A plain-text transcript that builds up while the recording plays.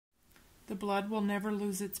The blood will never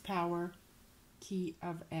lose its power. Key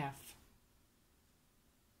of F.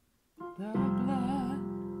 The blood.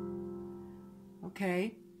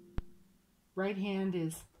 Okay. Right hand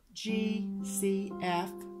is G, C, F.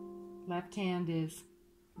 Left hand is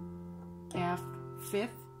F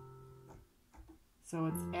fifth. So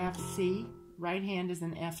it's F, C. Right hand is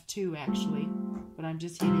an F2 actually, but I'm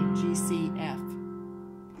just hitting G, C, F.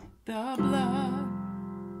 The blood.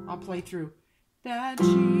 I'll play through. That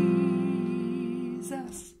Jesus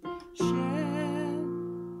shed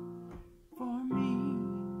for me.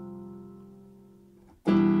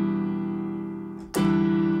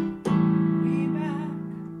 Way back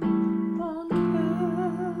on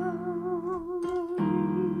Calvary.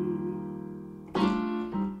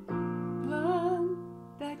 Blood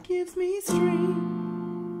that gives me strength.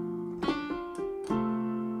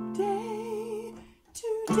 Day to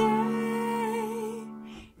day,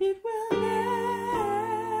 it will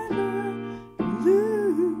never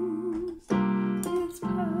lose its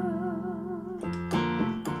power.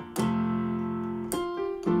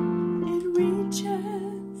 It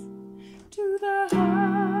reaches to the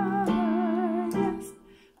highest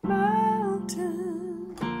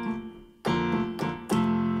mountain.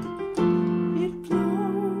 It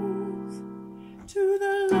flows to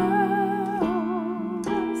the lowest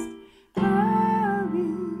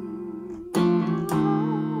valley.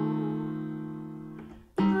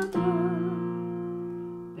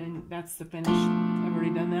 Then that's the finish. I've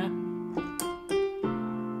already done that.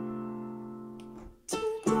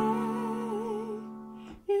 Today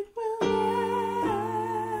it will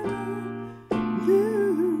never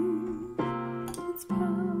lose its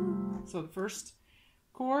power. So the first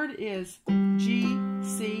chord is G,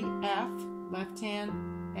 C, F, left hand,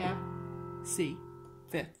 F, C,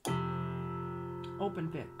 fifth, open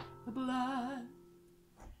fifth. The blood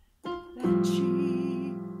that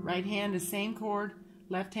G, right hand is same chord,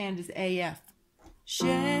 left hand is AF,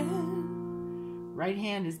 shed, right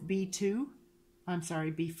hand is B2, I'm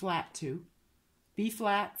sorry, B flat 2, B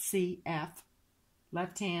flat, C, F,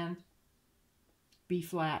 left hand, B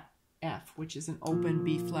flat, F, which is an open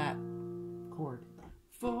B flat chord.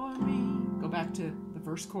 For me, go back to the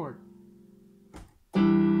first chord.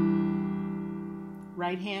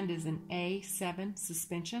 Right hand is an A7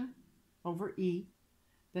 suspension over E.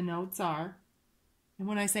 The notes are, and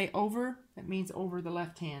when I say over, that means over the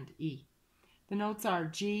left hand, E. The notes are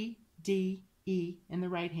G, D, E in the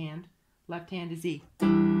right hand. Left hand is E.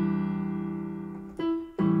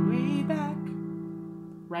 Way back.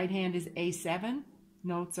 Right hand is A7.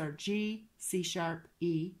 Notes are G, C sharp,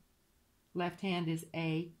 E. Left hand is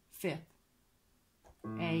A fifth,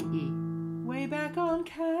 A, E. Way back on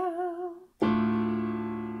Cal.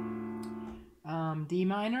 D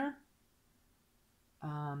minor,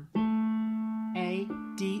 A,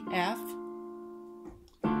 D, F.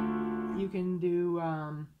 You can do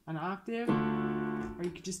an octave, or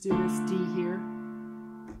you could just do this D here,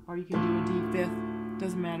 or you can do a D fifth,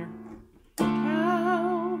 doesn't matter.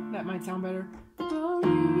 Cal, that might sound better.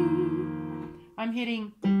 I'm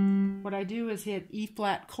hitting, what I do is hit E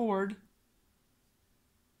flat chord,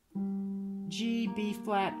 G, B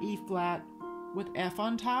flat, E flat with F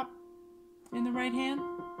on top in the right hand.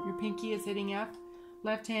 Your pinky is hitting F.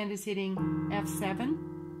 Left hand is hitting F7,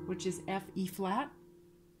 which is F, E flat.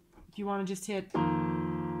 If you want to just hit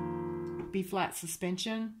B flat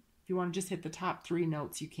suspension, if you want to just hit the top three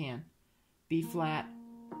notes, you can. B flat,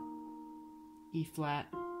 E flat,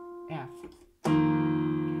 F.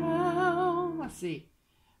 Oh, let's see.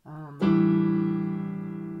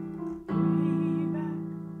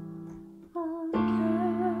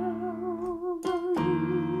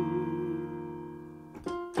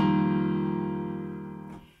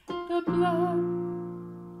 Blood.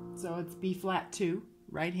 So it's B flat 2.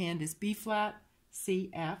 Right hand is B flat, C,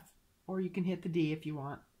 F, or you can hit the D if you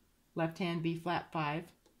want. Left hand B flat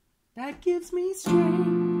 5. That gives me strength.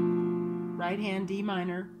 Right hand D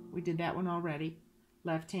minor. We did that one already.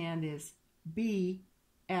 Left hand is B,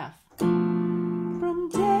 F. From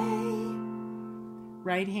day.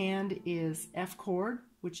 Right hand is F chord,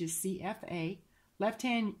 which is C, F, A. Left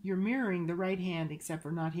hand, you're mirroring the right hand except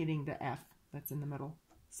for not hitting the F that's in the middle.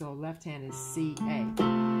 So left hand is C, A.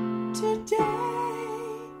 Today.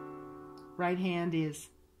 Right hand is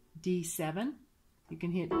D7. You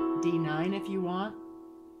can hit D9 if you want.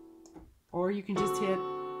 Or you can just hit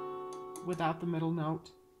without the middle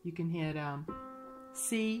note. You can hit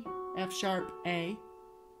C, F sharp, A.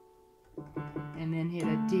 And then hit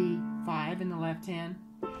a D5 in the left hand.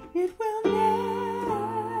 It will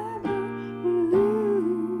never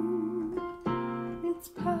lose its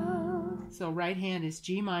power. So right hand is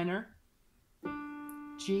G minor,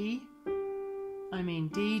 G,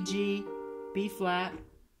 D, G, B flat,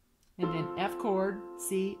 and then F chord,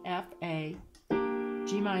 C, F, A,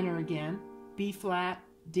 G minor again, B flat,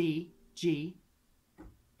 D, G,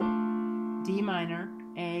 D minor,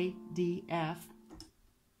 A, D, F.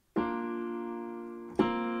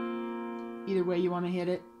 Either way you want to hit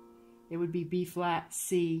it, it would be B flat,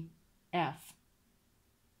 C, F.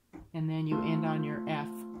 And then you end on your F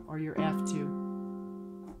or your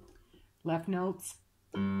F2. Left notes.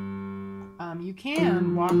 You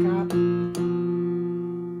can walk up.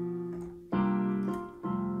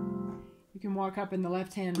 You can walk up in the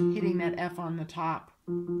left hand hitting that F on the top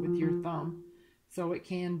with your thumb. So it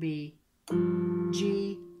can be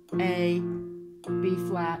G, A, B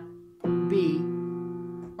flat, B,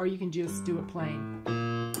 or you can just do it plain.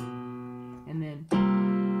 And then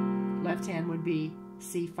left hand would be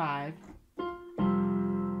C5.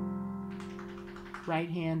 Right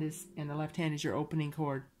hand is, and the left hand is your opening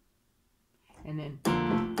chord. And then,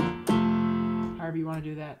 however you want to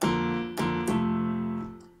do that.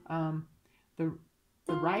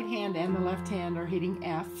 The right hand and the left hand are hitting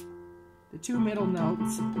F. The two middle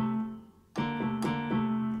notes.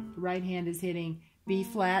 The right hand is hitting B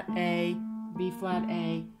flat, A, B flat,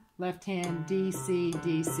 A. Left hand, D, C,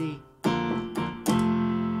 D, C.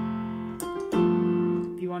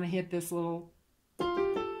 If you want to hit this little,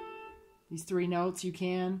 these three notes, you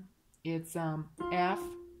can. It's F,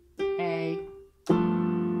 A,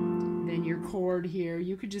 then your chord here.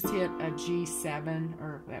 You could just hit a G7,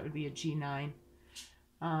 or that would be a G9.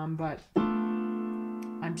 But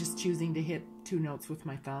I'm just choosing to hit two notes with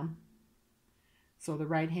my thumb. So the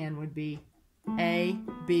right hand would be A,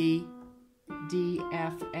 B, D,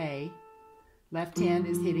 F, A. Left hand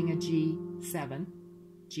is hitting a G7,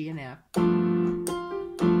 G and F.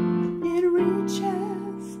 It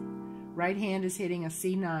reaches. Right hand is hitting a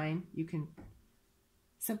C9. You can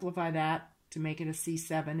simplify that to make it a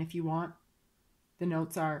C7 if you want. The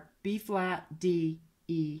notes are B flat, D,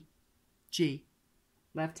 E, G.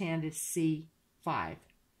 Left hand is C5.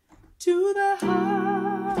 To the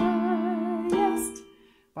highest.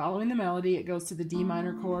 Following the melody, it goes to the D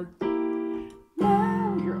minor chord.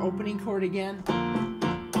 Now your opening chord again.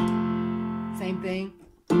 Same thing.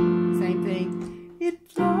 Same thing.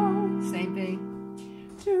 It flows. Same thing.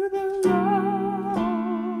 To the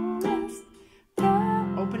lowest.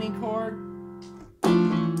 Opening chord.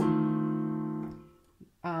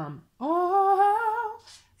 Oh.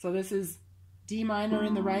 So this is D minor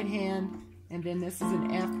in the right hand, and then this is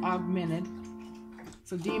an F augmented.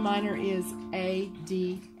 So D minor is A,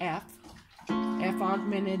 D, F. F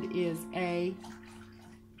augmented is A,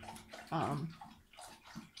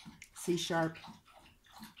 C sharp,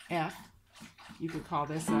 F. You could call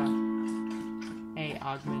this a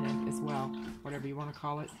augmented as well, whatever you want to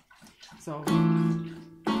call it. So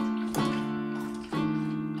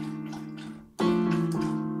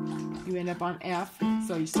you end up on F.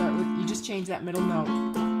 So you start with, you just change that middle note.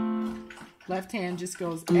 Left hand just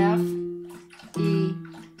goes F, E,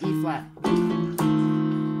 E flat.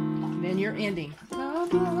 And then you're ending.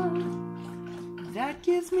 That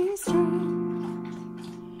gives me strength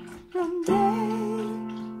from day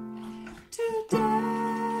to day.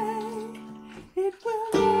 It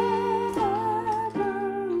will never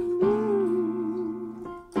lose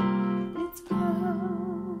its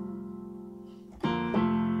power.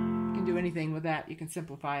 You can do anything with that. You can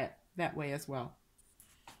simplify it that way as well.